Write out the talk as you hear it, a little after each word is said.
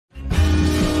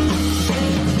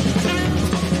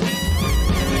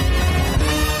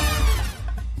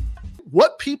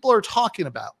what people are talking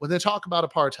about when they talk about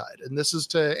apartheid, and this is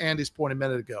to Andy's point a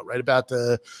minute ago, right, about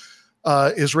the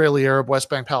Israeli Arab West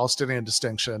Bank Palestinian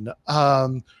distinction,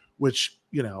 which,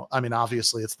 you know, I mean,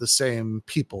 obviously it's the same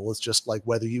people. It's just like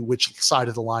which side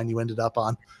of the line you ended up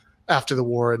on after the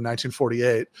war in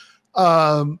 1948.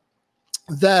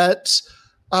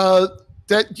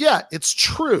 Yeah, it's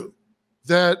true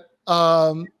that,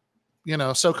 you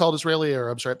know, so-called Israeli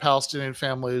Arabs, right, Palestinian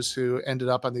families who ended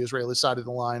up on the Israeli side of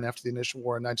the line after the initial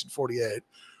war in 1948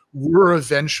 were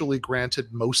eventually granted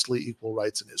mostly equal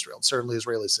rights in Israel, certainly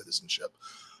Israeli citizenship.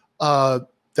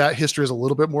 That history is a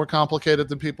little bit more complicated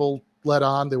than people let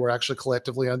on. They were actually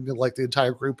collectively, like the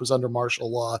entire group was under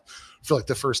martial law for like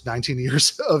the first 19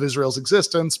 years of Israel's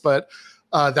existence, but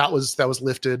that was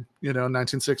lifted, you know, in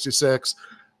 1966.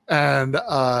 And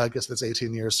I guess that's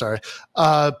 18 years, sorry.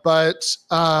 But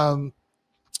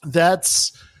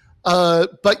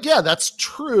yeah, that's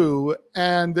true.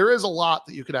 And there is a lot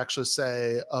that you could actually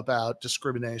say about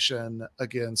discrimination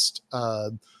against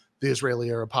the Israeli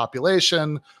Arab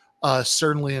population.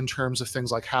 Certainly in terms of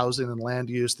things like housing and land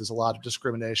use, there's a lot of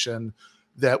discrimination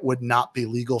that would not be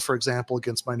legal, for example,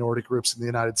 against minority groups in the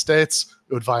United States.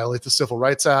 It would violate the Civil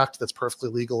Rights Act that's perfectly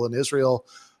legal in Israel.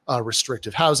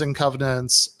 Restrictive housing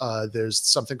covenants. There's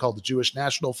something called the Jewish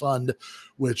National Fund,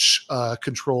 which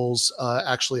controls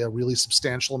actually a really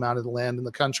substantial amount of the land in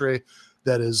the country,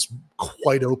 that is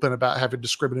quite open about having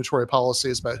discriminatory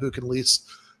policies about who can lease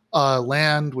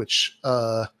land, which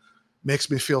makes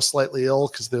me feel slightly ill,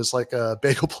 because there's like a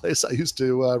bagel place I used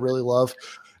to really love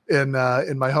in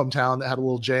my hometown that had a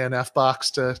little JNF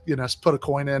box to, you know, put a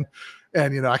coin in.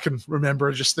 And, you know, I can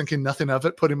remember just thinking nothing of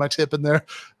it, putting my tip in there.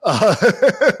 But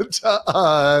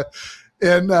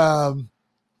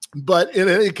in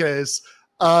any case,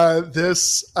 and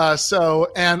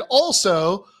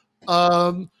also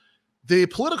the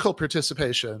political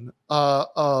participation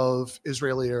of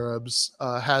Israeli Arabs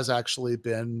has actually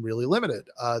been really limited.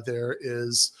 There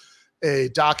is a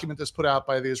document that's put out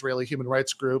by the Israeli human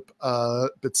rights group,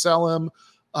 B'Tselem,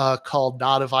 called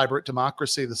Not a Vibrant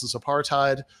Democracy. This is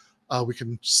Apartheid. We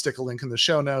can stick a link in the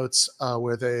show notes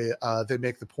where they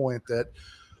make the point that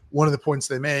one of the points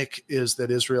they make is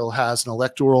that Israel has an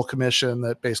electoral commission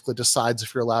that basically decides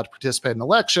if you're allowed to participate in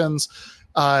elections,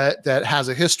 that has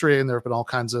a history. And there have been all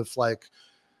kinds of, like,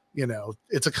 you know,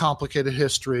 it's a complicated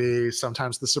history.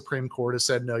 Sometimes the Supreme Court has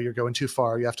said, no, you're going too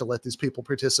far. You have to let these people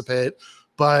participate.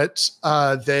 But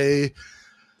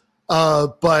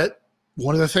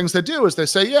one of the things they do is they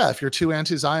say, yeah, if you're too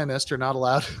anti-Zionist, you're not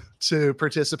allowed to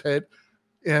participate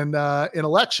in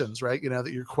elections, right? You know,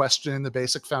 that you're questioning the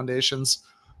basic foundations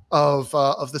of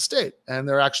the state. And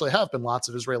there actually have been lots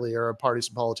of Israeli Arab parties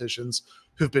and politicians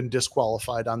who've been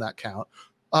disqualified on that count.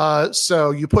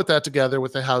 So you put that together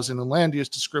with the housing and land use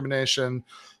discrimination,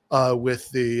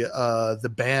 with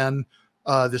the ban.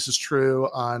 This is true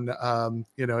on,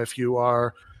 you know, if you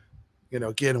are, you know,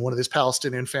 again, one of these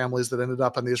Palestinian families that ended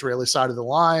up on the Israeli side of the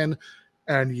line,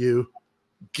 and you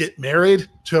get married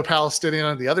to a Palestinian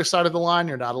on the other side of the line,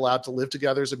 you're not allowed to live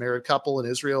together as a married couple in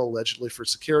Israel, allegedly for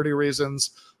security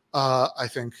reasons. I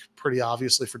think pretty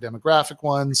obviously for demographic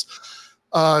ones.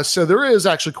 So there is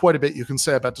actually quite a bit you can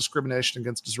say about discrimination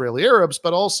against Israeli Arabs,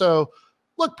 but also,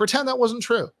 look, pretend that wasn't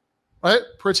true, right?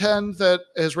 Pretend that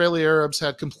Israeli Arabs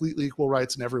had completely equal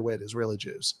rights in every way to Israeli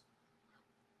Jews,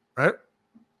 right?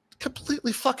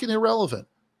 Completely fucking irrelevant.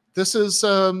 This is,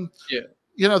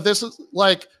 you know, this is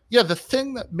like, yeah, the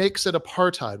thing that makes it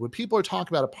apartheid, when people are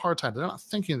talking about apartheid, they're not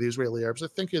thinking of the Israeli Arabs, they're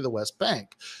thinking of the West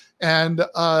Bank. And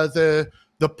the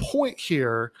point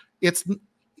here, it's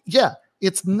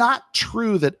not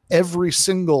true that every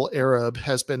single Arab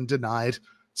has been denied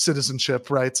citizenship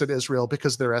rights in Israel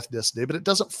because of their ethnicity, but it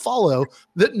doesn't follow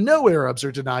that no Arabs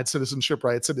are denied citizenship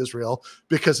rights in Israel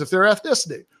because of their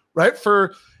ethnicity, right?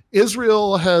 For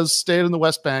Israel has stayed in the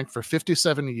West Bank for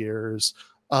 57 years.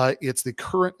 It's the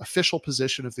current official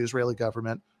position of the Israeli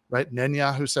government, right?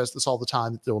 Netanyahu says this all the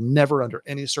time, that there will never under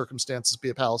any circumstances be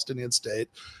a Palestinian state.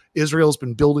 Israel's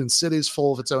been building cities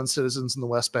full of its own citizens in the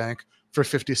West Bank for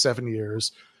 57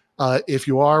 years. If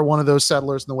you are one of those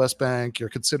settlers in the West Bank, you're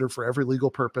considered for every legal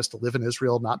purpose to live in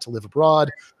Israel, not to live abroad.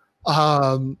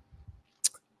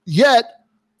 Yet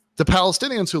the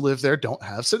Palestinians who live there don't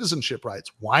have citizenship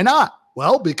rights. Why not?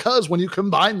 Well, because when you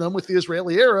combine them with the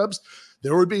Israeli Arabs,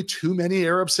 there would be too many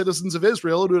Arab citizens of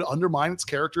Israel who would undermine its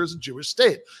character as a Jewish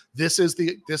state. This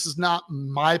is not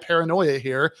my paranoia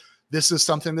here. This is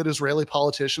something that Israeli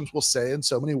politicians will say in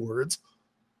so many words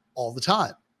all the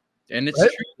time. And it's true.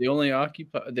 They only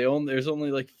occupy. There's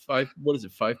only like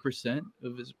 5%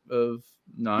 of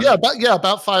non.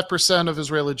 About 5% of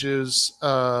Israeli Jews.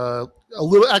 A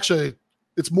little, actually,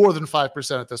 it's more than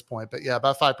 5% at this point, but yeah,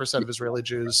 about 5% of Israeli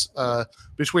Jews,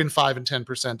 between 5 and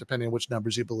 10%, depending on which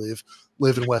numbers you believe,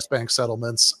 live in West Bank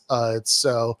settlements.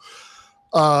 So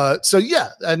yeah,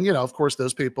 and of course,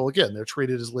 those people, again, they're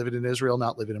treated as living in Israel,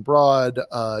 not living abroad.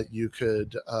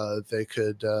 They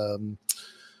could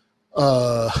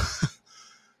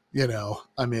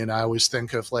I mean, I always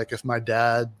think of like if my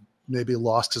dad maybe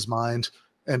lost his mind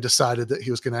and decided that he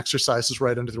was going to exercise his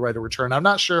right under the right of return. I'm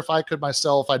not sure if I could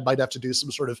myself. I might have to do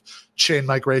some sort of chain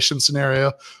migration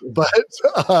scenario. But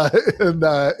in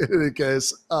any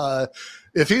case,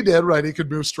 if he did, right, he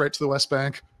could move straight to the West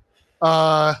Bank,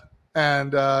 as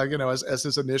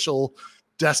his initial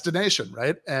destination,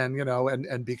 right,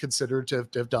 and be considered to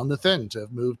have done the thing, to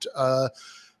have moved.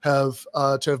 To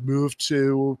have moved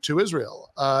to Israel.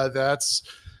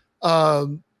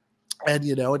 And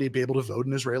he'd be able to vote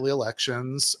in Israeli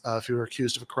elections. If he were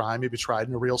accused of a crime, he'd be tried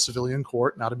in a real civilian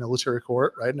court, not a military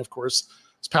court, right? And of course,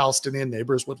 his Palestinian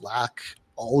neighbors would lack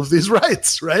all of these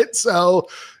rights, right? So,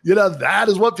 that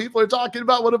is what people are talking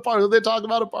about when they talk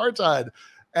about apartheid.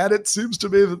 And it seems to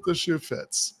me that the shoe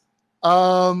fits.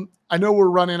 I know we're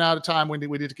running out of time. We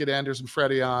need to get Anders and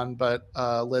Freddie on, but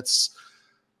let's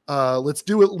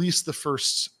do at least the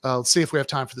first. Let's see if we have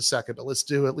time for the second, but let's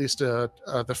do at least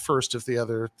the first of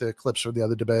the clips from the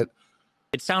other debate.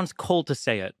 It sounds cold to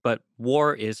say it, but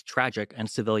war is tragic and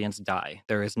civilians die.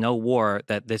 There is no war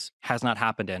that this has not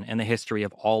happened in the history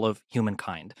of all of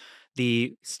humankind.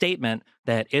 The statement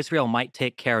that Israel might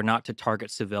take care not to target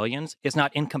civilians is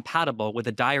not incompatible with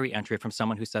a diary entry from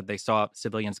someone who said they saw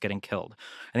civilians getting killed.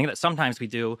 I think that sometimes we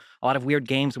do a lot of weird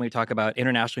games when we talk about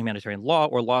international humanitarian law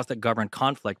or laws that govern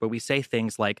conflict, where we say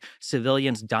things like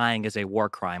civilians dying is a war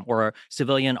crime, or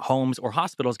civilian homes or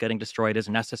hospitals getting destroyed is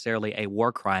necessarily a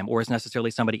war crime, or is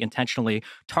necessarily somebody intentionally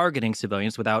targeting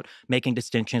civilians without making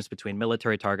distinctions between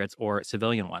military targets or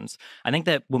civilian ones. I think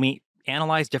that when we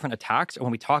analyze different attacks, or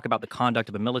when we talk about the conduct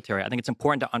of the military, I think it's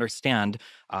important to understand,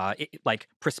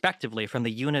 prospectively from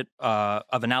the unit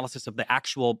of analysis of the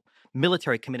actual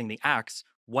military committing the acts,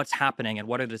 what's happening and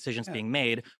what are the decisions being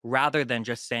made, rather than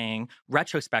just saying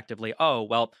retrospectively, oh,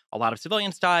 well, a lot of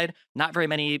civilians died, not very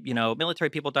many, military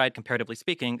people died, comparatively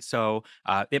speaking, so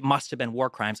it must have been war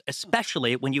crimes,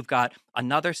 especially when you've got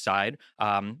another side,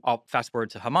 I'll fast forward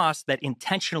to Hamas, that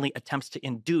intentionally attempts to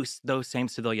induce those same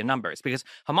civilian numbers, because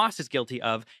Hamas is guilty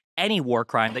of any war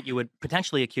crime that you would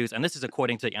potentially accuse, and this is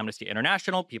according to Amnesty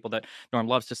International, people that Norm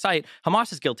loves to cite.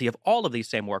 Hamas is guilty of all of these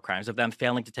same war crimes, of them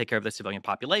failing to take care of the civilian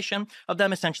population, of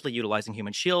them essentially utilizing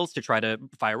human shields to try to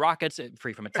fire rockets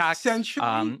free from attack.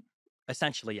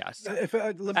 Essentially, yes.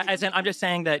 I'm just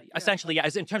saying that essentially,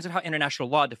 as in terms of how international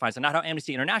law defines it, not how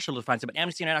Amnesty International defines it, but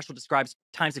Amnesty International describes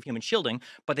times of human shielding,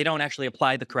 but they don't actually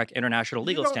apply the correct international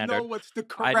legal standard. Know what's the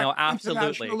correct I know,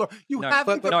 absolutely. Law. You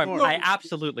haven't the clue. I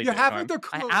absolutely you do, haven't the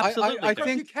clue. I absolutely I do.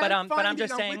 think, but I'm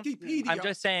just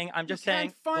saying,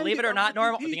 believe it or not,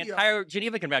 Norm, the entire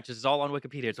Geneva Convention is all on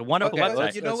Wikipedia. It's a wonderful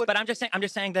website. But I'm just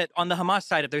saying that on the Hamas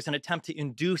side, if there's an attempt to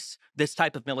induce this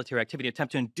type of military activity,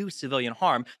 attempt to induce civilian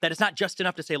harm, that it's not just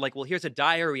enough to say, like, well, here's a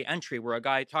diary entry where a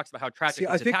guy talks about how tragic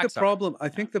these attacks are. I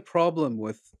think the problem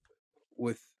with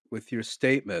your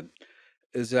statement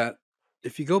is that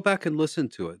if you go back and listen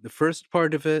to it, the first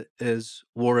part of it is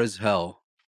war is hell,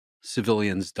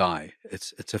 civilians die.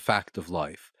 It's a fact of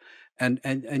life,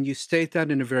 and you state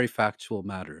that in a very factual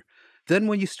manner. Then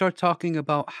when you start talking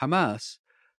about Hamas,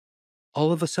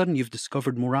 all of a sudden you've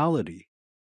discovered morality.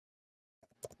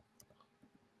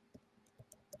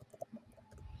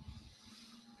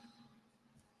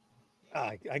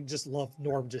 I just love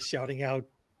Norm just shouting out,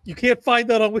 "You can't find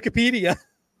that on Wikipedia."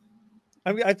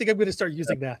 I think I'm going to start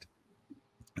using that.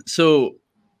 So,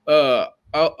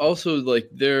 also, like,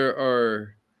 there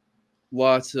are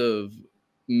lots of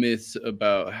myths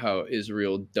about how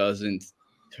Israel doesn't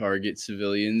target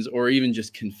civilians, or even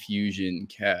just confusion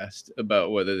cast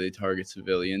about whether they target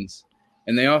civilians,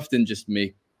 and they often just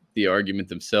make the argument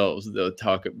themselves.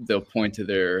 They'll point to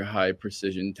their high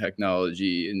precision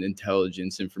technology and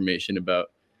intelligence information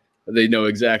about, they know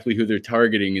exactly who they're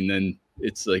targeting, and then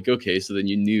it's like, okay, so then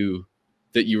you knew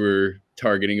that you were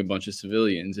targeting a bunch of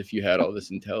civilians if you had all this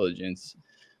intelligence.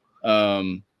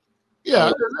 And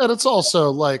it's also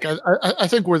like, I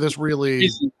think where this really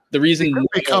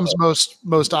becomes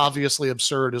most obviously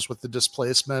absurd is with the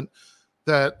displacement,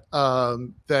 that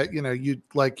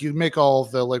you make all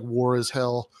the like war is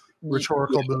hell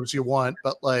rhetorical moves you want,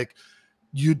 but like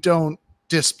you don't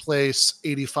displace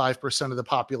 85% of the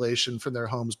population from their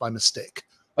homes by mistake.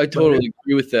 I totally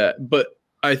agree with that, but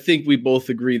I think we both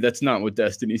agree that's not what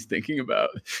Destiny's thinking about.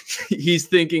 He's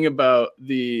thinking about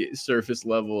the surface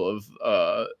level of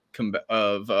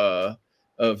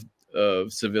of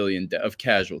of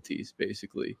casualties,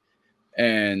 basically.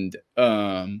 And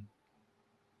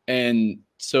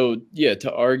so yeah,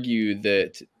 to argue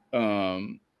that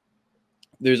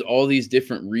there's all these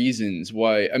different reasons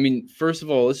why. I mean, first of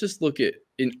all, let's just look at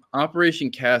in Operation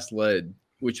Cast Lead,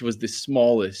 which was the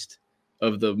smallest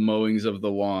of the mowings of the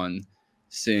lawn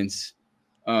since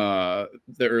the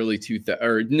early 2000s,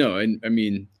 or no, I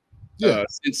mean,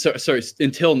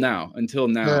 until now.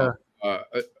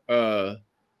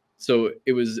 So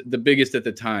it was the biggest at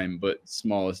the time, but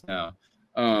smallest now,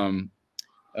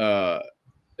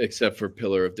 except for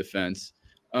Pillar of Defense,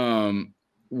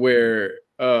 where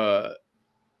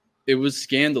it was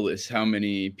scandalous how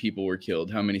many people were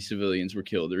killed, how many civilians were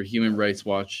killed. There were Human Rights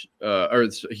Watch or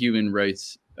human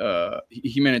rights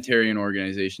humanitarian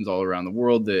organizations all around the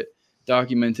world that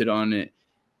documented on it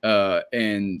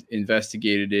and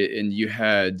investigated it. And you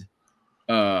had,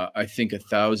 I think,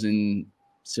 1,000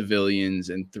 civilians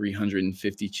and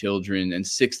 350 children and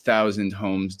 6,000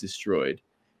 homes destroyed.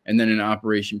 And then in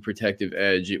Operation Protective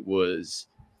Edge, it was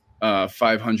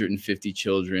 550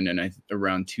 children and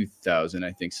around 2,000,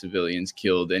 I think, civilians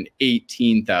killed and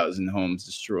 18,000 homes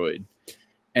destroyed.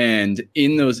 And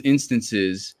in those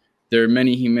instances, there are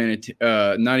many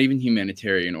not even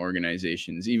humanitarian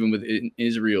organizations. Even within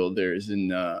Israel, there's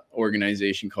an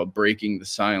organization called Breaking the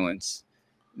Silence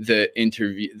that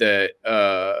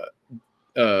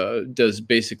does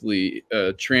basically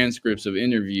transcripts of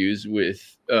interviews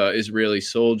with Israeli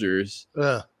soldiers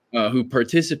who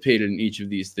participated in each of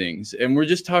these things. And we're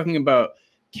just talking about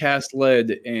Cast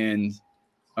Lead and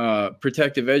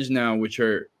Protective Edge now, which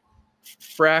are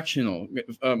fractional,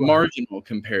 marginal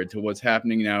compared to what's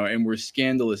happening now, and were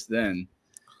scandalous then.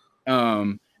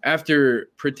 After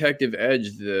Protective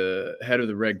Edge, the head of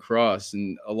the Red Cross,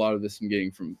 and a lot of this I'm getting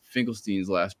from Finkelstein's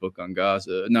last book on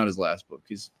Gaza, not his last book,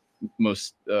 his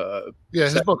most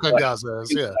his book on Gaza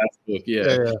is last book,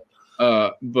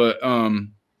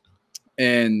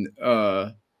 and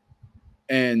the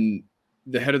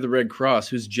head of the Red Cross,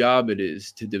 whose job it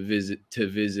is to visit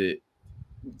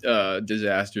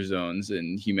disaster zones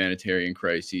and humanitarian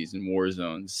crises and war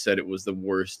zones, said it was the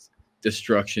worst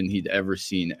destruction he'd ever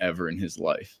seen in his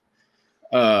life.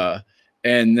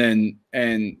 And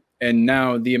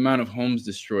now the amount of homes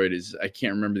destroyed is, I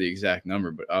can't remember the exact number,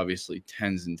 but obviously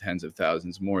tens and tens of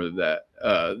thousands more of that.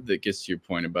 That gets to your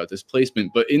point about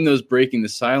displacement. But in those Breaking the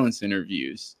Silence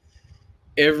interviews,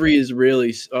 most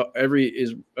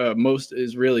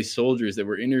Israeli soldiers that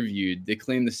were interviewed, they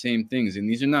claim the same things. And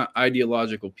these are not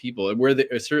ideological people. Where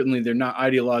certainly they're not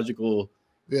ideological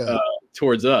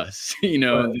towards us. You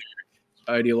know, they're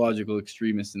ideological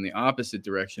extremists in the opposite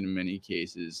direction in many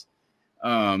cases.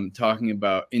 Talking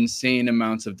about insane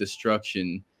amounts of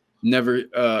destruction.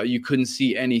 You couldn't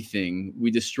see anything.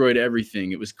 We destroyed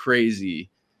everything. It was crazy.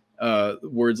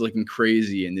 Words like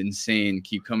crazy and insane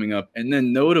keep coming up. And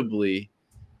then notably,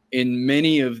 in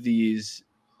many of these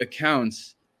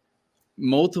accounts,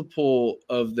 multiple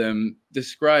of them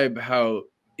describe how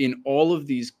in all of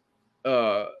these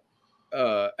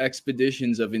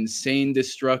expeditions of insane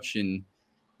destruction,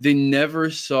 they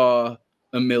never saw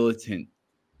a militant.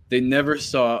 They never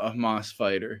saw a Hamas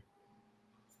fighter.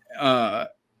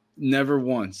 Never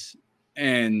once.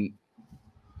 And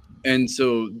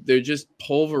so they're just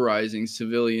pulverizing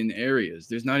civilian areas.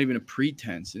 There's not even a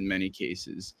pretense in many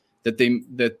cases that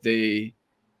they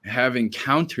have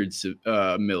encountered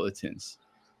militants.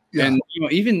 Yeah. And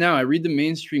even now, I read the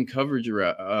mainstream coverage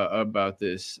about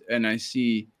this, and I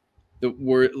see the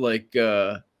word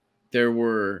there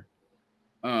were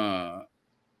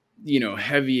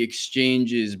heavy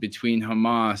exchanges between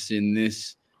Hamas in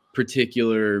this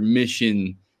particular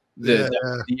mission that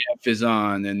the DF is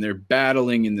on, and they're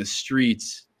battling in the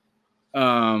streets. Who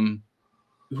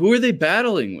are they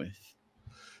battling with?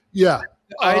 Yeah.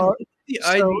 I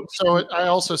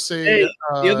also see the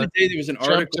other day there was an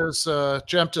article.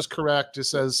 Jempt is correct. It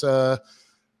says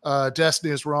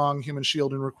Destiny is wrong. Human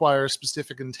shielding requires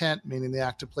specific intent, meaning the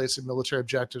act of placing military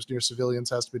objectives near civilians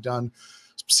has to be done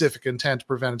specific intent to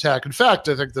prevent attack. In fact,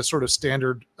 I think the sort of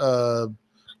standard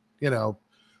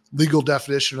legal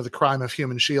definition of the crime of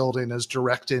human shielding is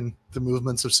directing the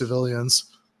movements of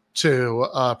civilians to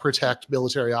protect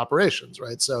military operations,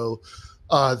 right? So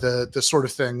the sort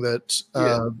of thing that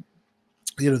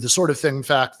the sort of thing, in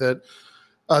fact, that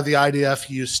the IDF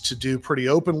used to do pretty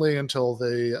openly until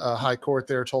the high court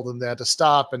there told them they had to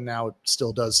stop, and now it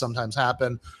still does sometimes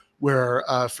happen, where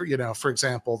for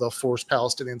example, they'll force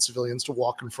Palestinian civilians to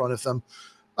walk in front of them,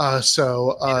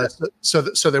 so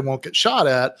they won't get shot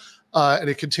at, and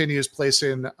it continues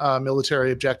placing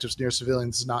military objectives near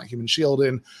civilians is not human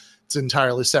shielding. It's an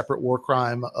entirely separate war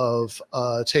crime of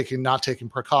not taking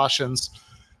precautions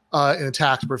in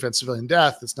attack to prevent civilian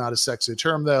death. It's not a sexy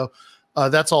term, though.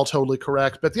 That's all totally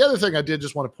correct. But the other thing I did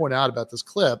just want to point out about this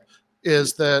clip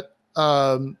is that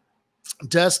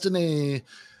Destiny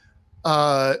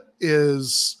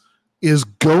is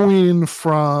going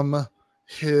from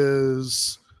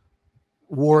his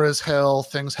war is hell,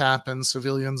 things happen,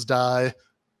 civilians die,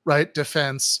 right,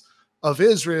 defense of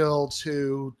Israel,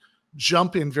 to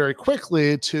jumping very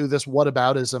quickly to this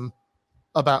whataboutism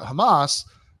about Hamas.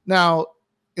 Now,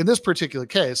 in this particular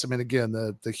case, I mean, again,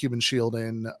 the human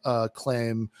shielding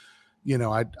claim, you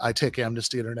know, I take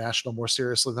Amnesty International more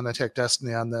seriously than I take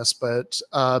Destiny on this, but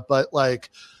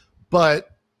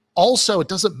also it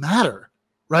doesn't matter,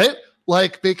 right?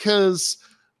 Like, because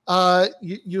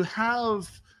you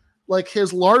have like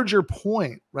his larger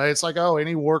point, right? It's like, oh,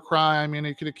 any war crime,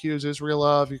 you could accuse Israel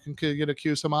of, you can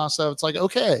accuse Hamas of. It's like,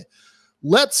 okay,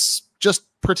 let's just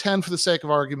pretend for the sake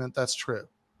of argument that's true.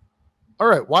 All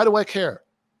right, why do I care?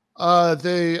 I'm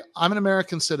an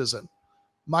American citizen.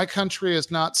 My country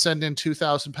is not sending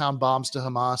 2,000-pound bombs to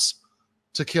Hamas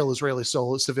to kill Israeli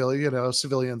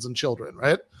civilians and children,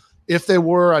 right? If they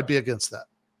were, I'd be against that,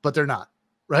 but they're not,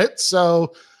 right?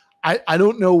 So I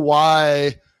don't know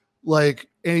why, like,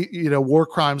 war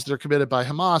crimes that are committed by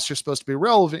Hamas are supposed to be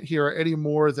relevant here any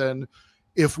more than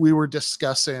if we were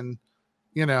discussing,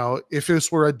 if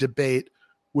this were a debate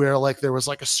where like there was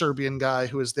like a Serbian guy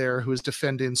who was there who was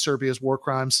defending Serbia's war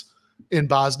crimes in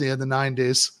Bosnia in the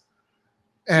 90s.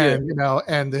 And,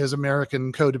 and his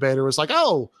American co-debater was like,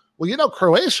 oh, well,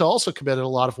 Croatia also committed a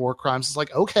lot of war crimes. It's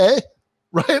like, okay,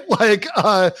 right? Like,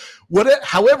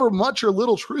 however much or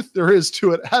little truth there is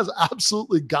to it has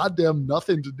absolutely goddamn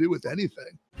nothing to do with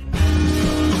anything.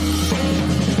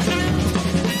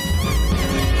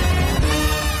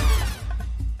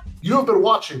 You have been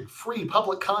watching free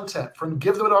public content from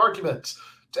Give Them an Argument.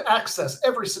 To access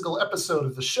every single episode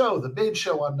of the show, the main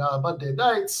show on Monday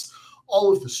nights,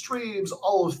 all of the streams,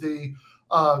 all of the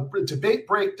debate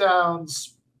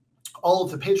breakdowns, all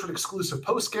of the patron-exclusive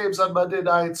post-games on Monday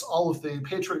nights, all of the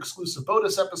patron-exclusive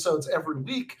bonus episodes every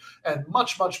week, and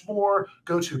much, much more,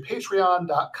 go to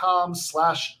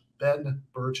patreon.com/Ben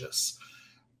Burgis.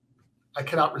 I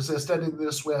cannot resist ending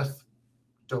this with,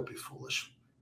 don't be foolish.